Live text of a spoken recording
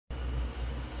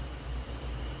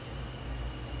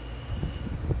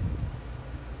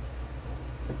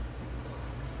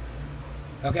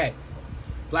Okay,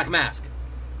 Black Masque.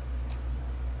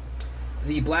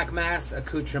 The Black Masque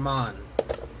Accoutrement,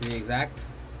 to be exact.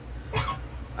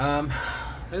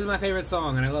 This is my favorite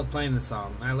song, and I love playing this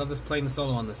song. And I love playing the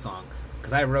solo on this song,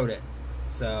 because I wrote it.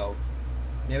 So,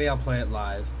 maybe I'll play it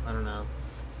live. I don't know.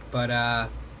 But,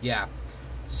 yeah.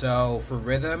 So, for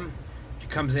rhythm, it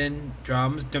comes in,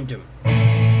 drums, dum-dum.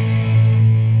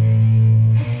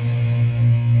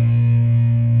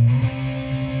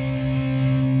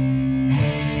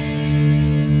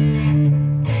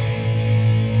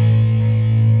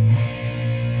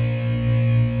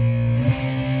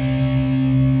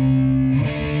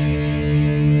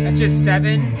 Just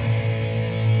 7,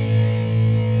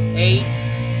 8,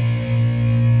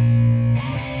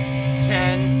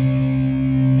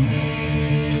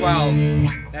 10,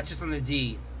 12. That's just on the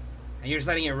D. And you're just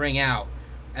letting it ring out.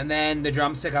 And then the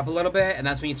drums pick up a little bit, and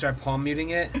that's when you start palm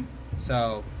muting it.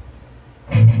 So.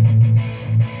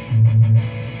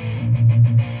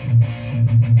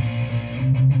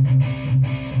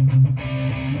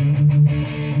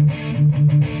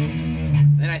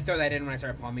 I throw that in when I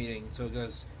start palm muting, so it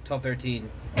goes 12,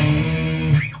 13.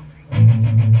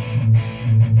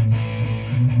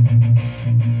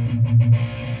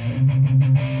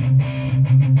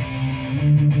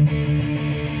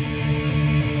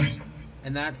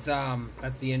 And that's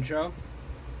the intro.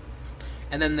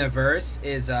 And then the verse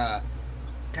is God,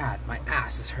 my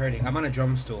ass is hurting. I'm on a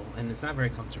drum stool and it's not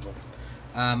very comfortable.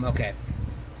 Okay.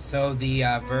 So the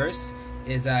verse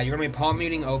is you're gonna be palm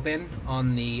muting open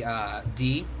on the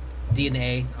D and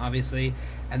A, obviously,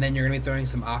 and then you're gonna be throwing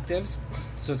some octaves.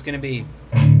 So it's gonna be,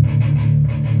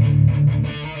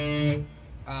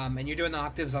 and you're doing the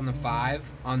octaves on the 5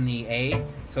 on the A.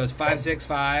 So it's 5, 6,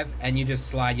 5, and you just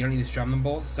slide. You don't need to strum them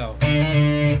both. So,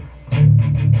 and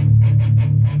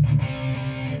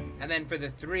then for the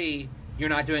 3, you're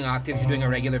not doing octaves. You're doing a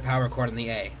regular power chord on the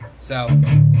A. So.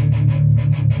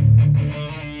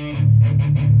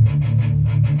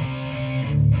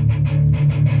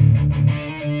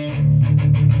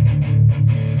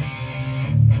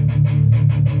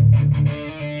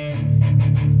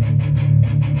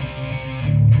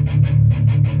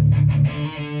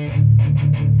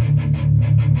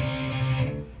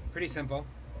 Pretty simple.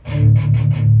 And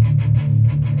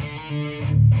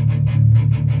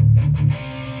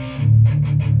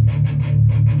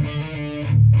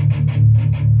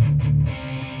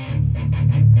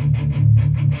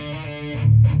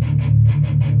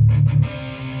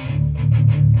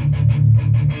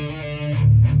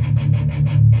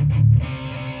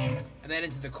then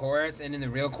into the chorus, and in the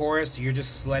real chorus, you're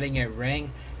just letting it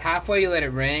ring. Halfway you let it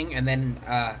ring, and then,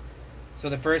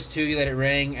 so the first 2 you let it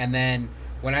ring, and then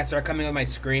when I start coming with my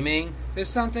screaming, there's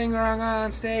something wrong on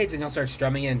stage, and you'll start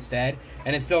strumming it instead.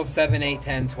 And it's still 7, 8,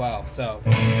 10, 12. So,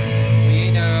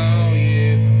 we know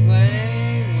you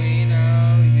blame, we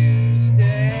know you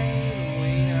stain,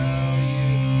 we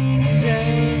know you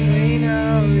shame, we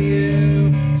know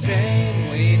you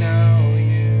shame, we know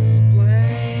you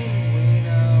blame, we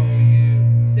know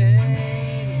you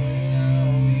stain, we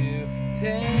know you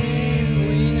tame,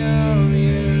 we know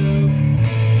you.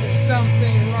 There's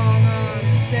something wrong on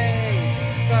stage,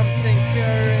 something pure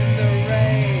in the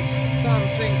rage,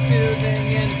 something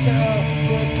soothing in tow,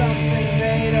 there's something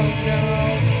they don't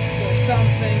know, there's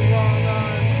something wrong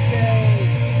on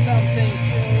stage, something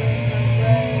pure in the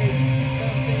rage,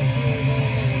 something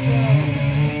soothing in tow.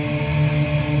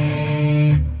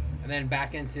 And then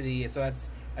back into the, so that's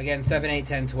again 7, 8,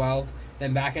 10, 12,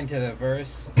 then back into the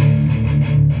verse.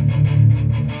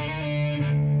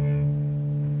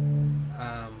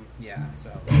 Yeah, so.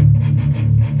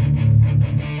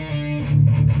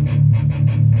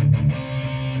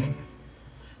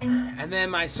 And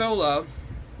then my solo,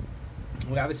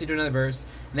 we obviously do another verse,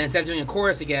 and then instead of doing a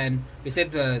chorus again, we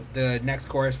saved the next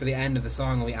chorus for the end of the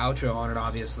song, and we outro on it,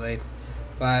 obviously.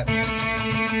 But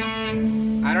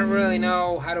I don't really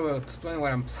know how to explain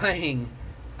what I'm playing,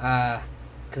 because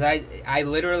I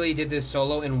literally did this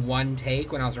solo in one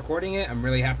take when I was recording it. I'm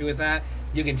really happy with that.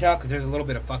 You can tell because there's a little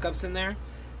bit of fuck-ups in there.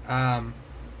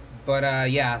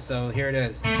 Yeah, so here it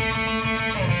is.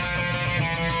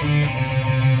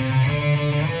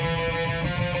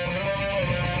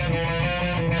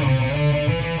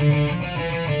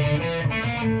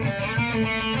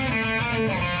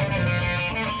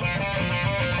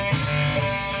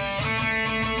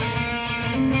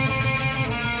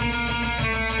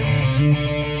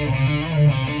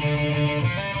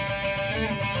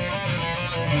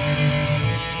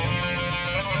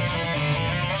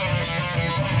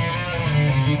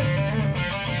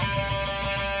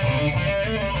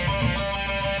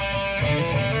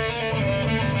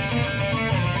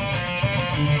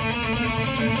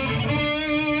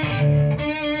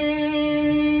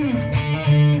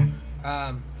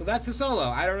 that's the solo.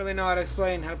 I don't really know how to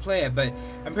explain how to play it, but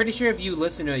I'm pretty sure if you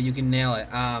listen to it, you can nail it.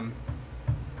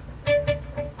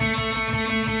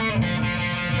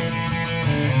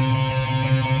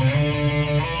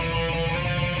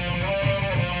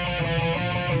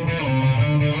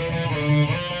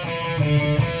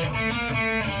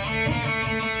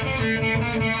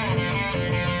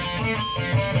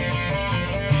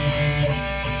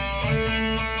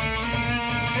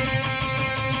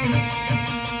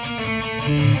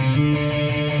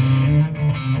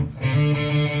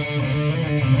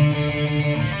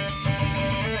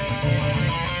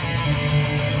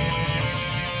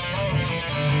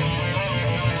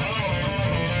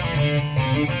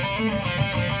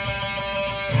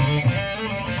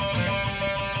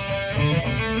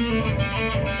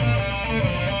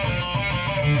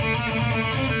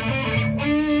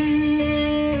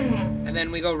 And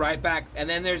then we go right back, and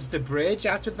then there's the bridge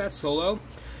after that solo,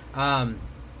 and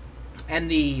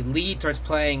the lead starts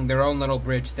playing their own little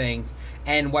bridge thing,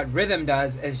 and what rhythm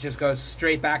does is just goes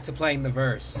straight back to playing the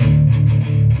verse.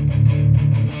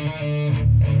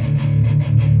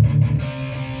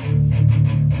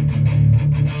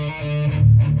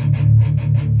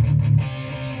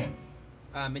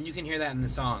 And you can hear that in the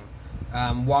song,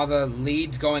 while the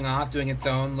lead's going off doing its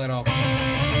own little.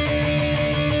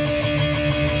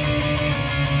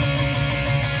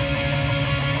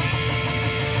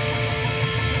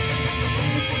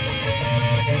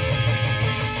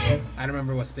 I don't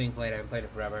remember what's being played. I haven't played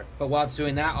it forever. But while it's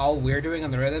doing that, all we're doing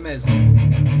on the rhythm is.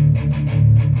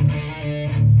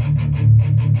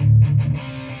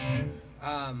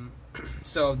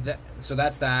 So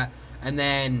that's that, and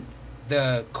then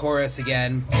the chorus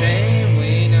again. Shame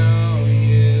we know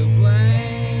you,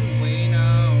 blame we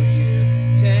know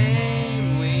you,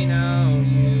 tame we know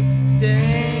you,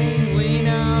 stain we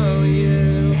know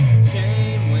you,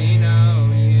 shame we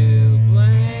know you,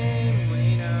 blame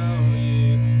we know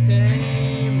you,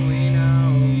 tame we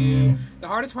know you. The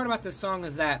hardest part about this song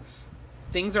is that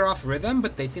things are off rhythm,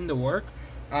 but they seem to work.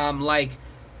 Like,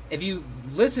 if you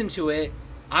listen to it,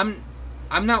 I'm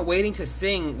not waiting to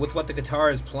sing with what the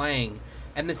guitar is playing.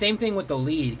 And the same thing with the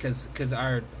lead, because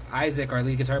our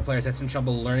lead guitar player, had some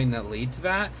trouble learning the lead to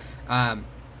that.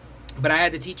 But I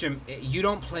had to teach him, you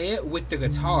don't play it with the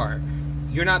guitar.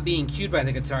 You're not being cued by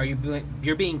the guitar.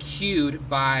 You're being cued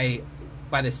by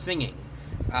the singing.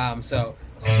 So,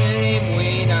 shame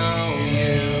we know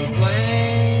you,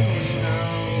 blame we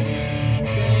know you,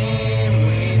 shame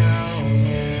we know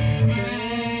you,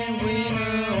 shame we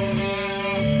know you,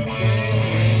 shame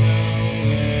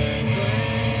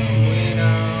we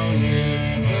know you,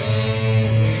 blame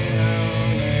we know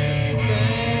you,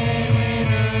 shame we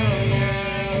know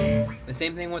you. The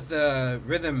same thing with the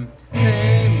rhythm.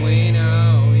 Shame we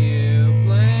know you,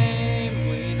 blame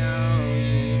we know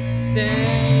you,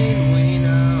 stain we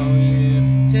know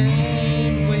you,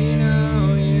 tame we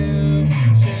know you,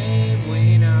 shame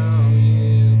we know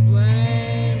you,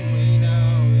 blame we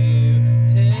know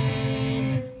you,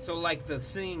 tame. So like the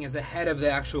singing is ahead of the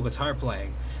actual guitar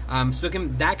playing. So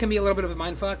that can be a little bit of a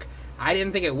mindfuck. I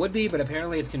didn't think it would be, but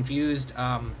apparently it's confused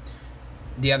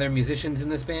the other musicians in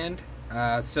this band.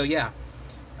 So yeah,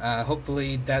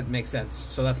 hopefully that makes sense.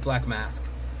 So that's Black Masque.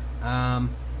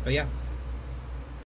 But yeah.